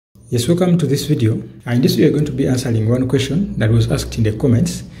Yes, welcome to this video. In this video, we're going to be answering one question that was asked in the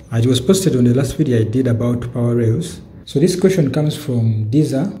comments. It was posted on the last video I did about power rails. So this question comes from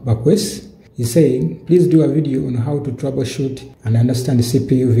Diza Bakwes. He's saying, please do a video on how to troubleshoot and understand the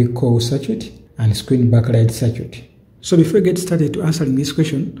CPU V-core circuit and screen backlight circuit. So before we get started to answering this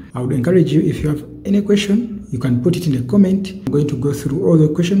question, I would encourage you, if you have any question, you can put it in the comment. I'm going to go through all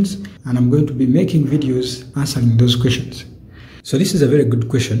the questions and I'm going to be making videos answering those questions. So this is a very good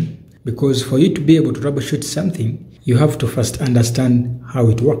question, because for you to be able to troubleshoot something, you have to first understand how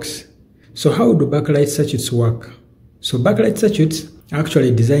it works. So how do backlight circuits work? So backlight circuits are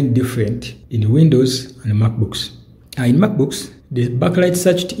actually designed different in Windows and MacBooks. In MacBooks, the backlight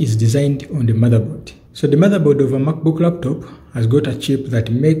circuit is designed on the motherboard. So the motherboard of a MacBook laptop has got a chip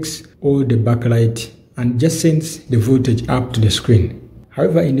that makes all the backlight and just sends the voltage up to the screen.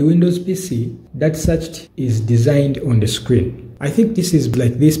 However, in the Windows PC, that circuit is designed on the screen. I think this is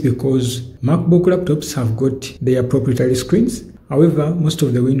like this because MacBook laptops have got their proprietary screens. However, most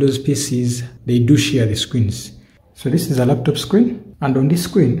of the Windows PCs, they do share the screens. So this is a laptop screen, and on this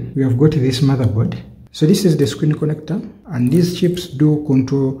screen, we have got this motherboard. So this is the screen connector, and these chips do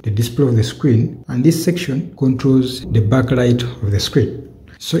control the display of the screen, and this section controls the backlight of the screen.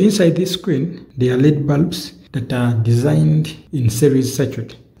 So inside this screen, there are LED bulbs that are designed in series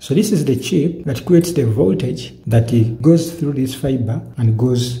circuit. So this is the chip that creates the voltage that it goes through this fiber and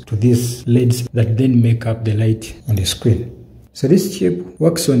goes to these LEDs that then make up the light on the screen. So this chip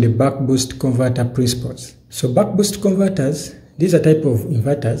works on the buck-boost converter principles. So buck-boost converters, these are type of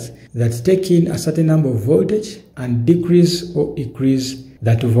inverters that take in a certain number of voltage and decrease or increase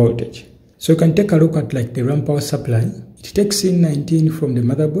that voltage. So you can take a look at like the RAM power supply. It takes in 19 from the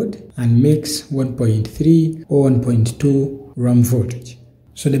motherboard and makes 1.3 or 1.2 RAM voltage.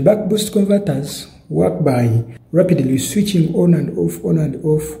 So the buck-boost converters work by rapidly switching on and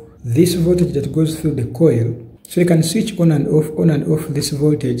off this voltage that goes through the coil. So you can switch on and off this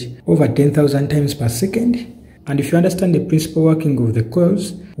voltage over 10,000 times per second. And if you understand the principal working of the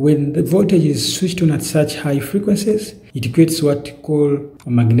coils, when the voltage is switched on at such high frequencies, it creates what you call a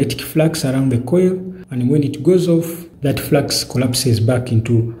magnetic flux around the coil. And when it goes off, that flux collapses back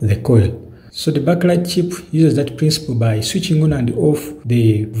into the coil. So the backlight chip uses that principle by switching on and off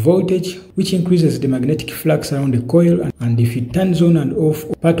the voltage, which increases the magnetic flux around the coil. And if it turns on and off,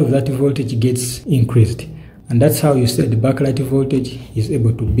 part of that voltage gets increased. And that's how you see the backlight voltage is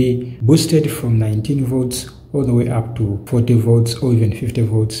able to be boosted from 19 volts all the way up to 40 volts or even 50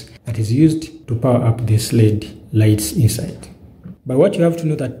 volts that is used to power up these LED lights inside. But what you have to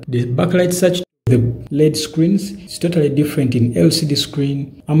know that the backlight circuit, the LED screens, is totally different in LCD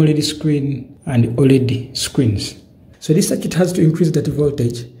screen, AMOLED screen, and OLED screens. So this circuit has to increase that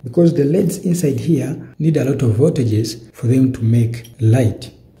voltage because the LEDs inside here need a lot of voltages for them to make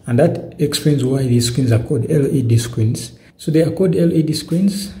light. And that explains why these screens are called LED screens. So they are called LED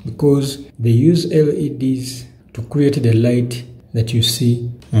screens because they use LEDs to create the light that you see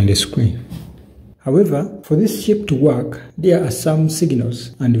on the screen. However, for this chip to work, there are some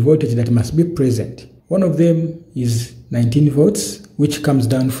signals and voltage that must be present. One of them is 19 volts, which comes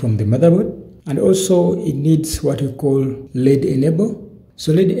down from the motherboard. And also it needs what we call LED enable.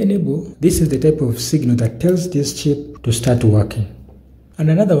 So LED enable, this is the type of signal that tells this chip to start working.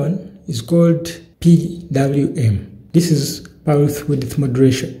 And another one is called PWM. This is pulse width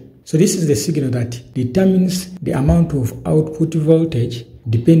modulation. So this is the signal that determines the amount of output voltage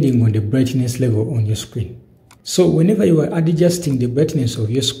depending on the brightness level on your screen. So whenever you are adjusting the brightness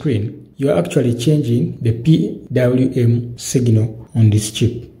of your screen, you are actually changing the PWM signal on this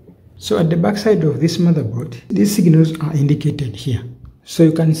chip. So at the back side of this motherboard, these signals are indicated here. So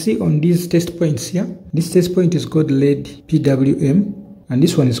you can see on these test points here, this test point is called LED PWM and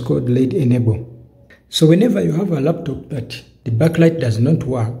this one is called LED enable. So whenever you have a laptop that the backlight does not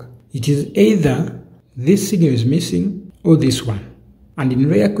work, it is either this signal is missing or this one. And in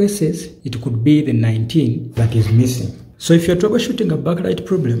rare cases, it could be the 19 that is missing. So if you're troubleshooting a backlight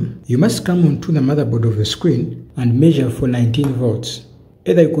problem, you must come onto the motherboard of the screen and measure for 19 volts.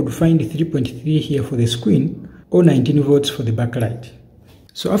 Either you could find 3.3 here for the screen or 19 volts for the backlight.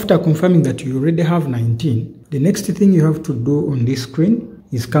 So after confirming that you already have 19, the next thing you have to do on this screen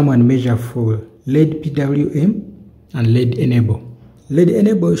is come and measure for LED PWM and LED enable. LED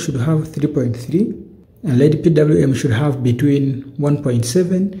enable should have 3.3 and LED PWM should have between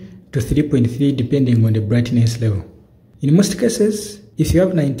 1.7 to 3.3 depending on the brightness level. In most cases, if you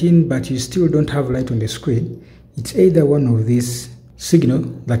have 19 but you still don't have light on the screen, it's either one of these signals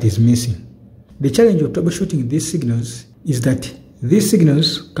that is missing. The challenge of troubleshooting these signals is that these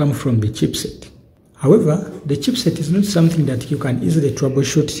signals come from the chipset. However, the chipset is not something that you can easily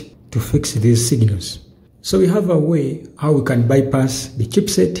troubleshoot to fix these signals. So we have a way how we can bypass the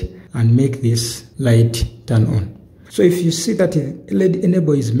chipset and make this light turn on. So if you see that the LED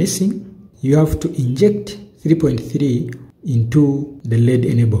enable is missing, you have to inject 3.3 into the LED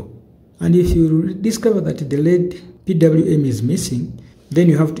enable. And if you discover that the LED PWM is missing, then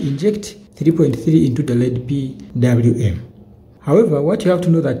you have to inject 3.3 into the LED PWM. However, what you have to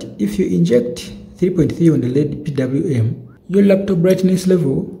know that if you inject 3.3 on the LED PWM, your laptop brightness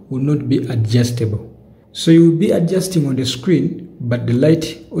level will not be adjustable. So you will be adjusting on the screen, but the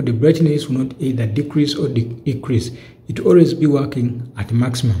light or the brightness will not either decrease or increase. It will always be working at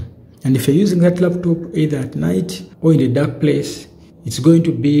maximum. And if you're using that laptop either at night or in a dark place, it's going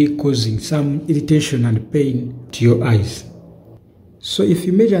to be causing some irritation and pain to your eyes. So if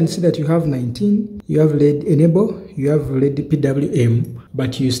you measure and see that you have 19, you have LED enable, you have LED PWM,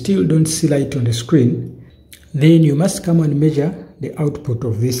 but you still don't see light on the screen, then you must come and measure the output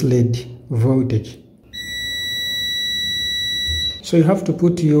of this LED voltage. So you have to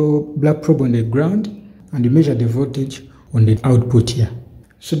put your black probe on the ground and you measure the voltage on the output here.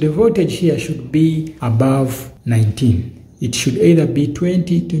 So the voltage here should be above 19. It should either be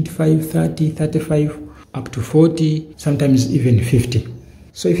 20, 25, 30, 35, up to 40, sometimes even 50.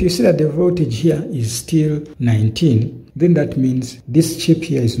 So if you see that the voltage here is still 19, then that means this chip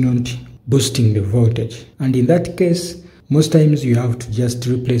here is not boosting the voltage. And in that case, most times you have to just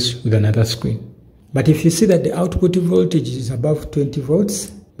replace with another screen. But if you see that the output voltage is above 20 volts,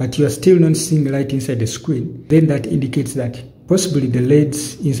 but you are still not seeing light inside the screen, then that indicates that possibly the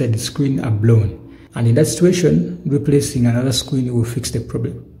LEDs inside the screen are blown. And in that situation, replacing another screen will fix the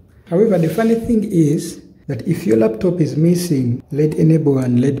problem. However, the funny thing is that if your laptop is missing LED enable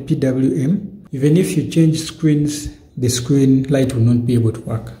and LED PWM, even if you change screens, the screen light will not be able to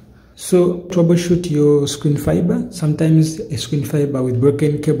work. So troubleshoot your screen fiber. Sometimes a screen fiber with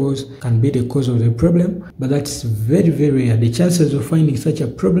broken cables can be the cause of the problem, but that's very, very rare. The chances of finding such a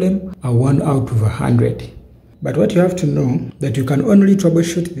problem are 1 out of 100. But what you have to know that you can only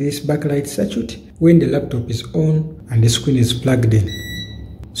troubleshoot this backlight circuit when the laptop is on and the screen is plugged in.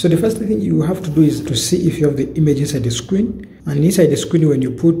 So the first thing you have to do is to see if you have the image inside the screen. And inside the screen, when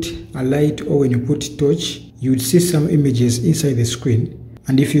you put a light or when you put torch, you would see some images inside the screen.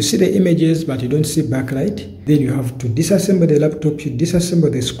 And if you see the images but you don't see backlight, then you have to disassemble the laptop, you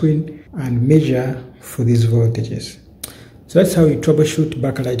disassemble the screen and measure for these voltages. So that's how you troubleshoot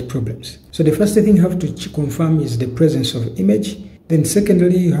backlight problems. So the first thing you have to confirm is the presence of image. Then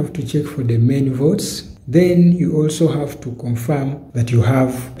secondly, you have to check for the main volts. Then you also have to confirm that you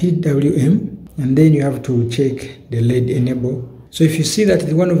have PWM, and then you have to check the LED enable. So if you see that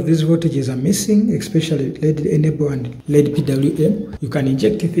one of these voltages are missing, especially LED enable and LED PWM, you can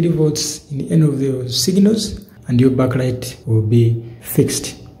inject 3 volts in any of the signals and your backlight will be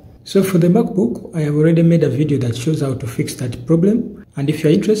fixed. So for the MacBook, I have already made a video that shows how to fix that problem. And if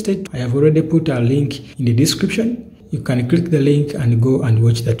you're interested, I have already put a link in the description. You can click the link and go and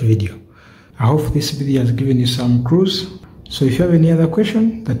watch that video. I hope this video has given you some clues. So if you have any other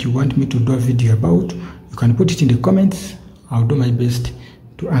question that you want me to do a video about, you can put it in the comments. I'll do my best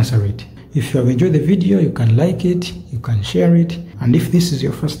to answer it. If you have enjoyed the video, you can like it, you can share it, and if this is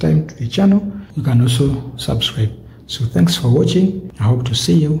your first time to the channel, you can also subscribe. So thanks for watching. I hope to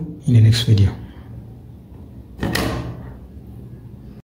see you in the next video.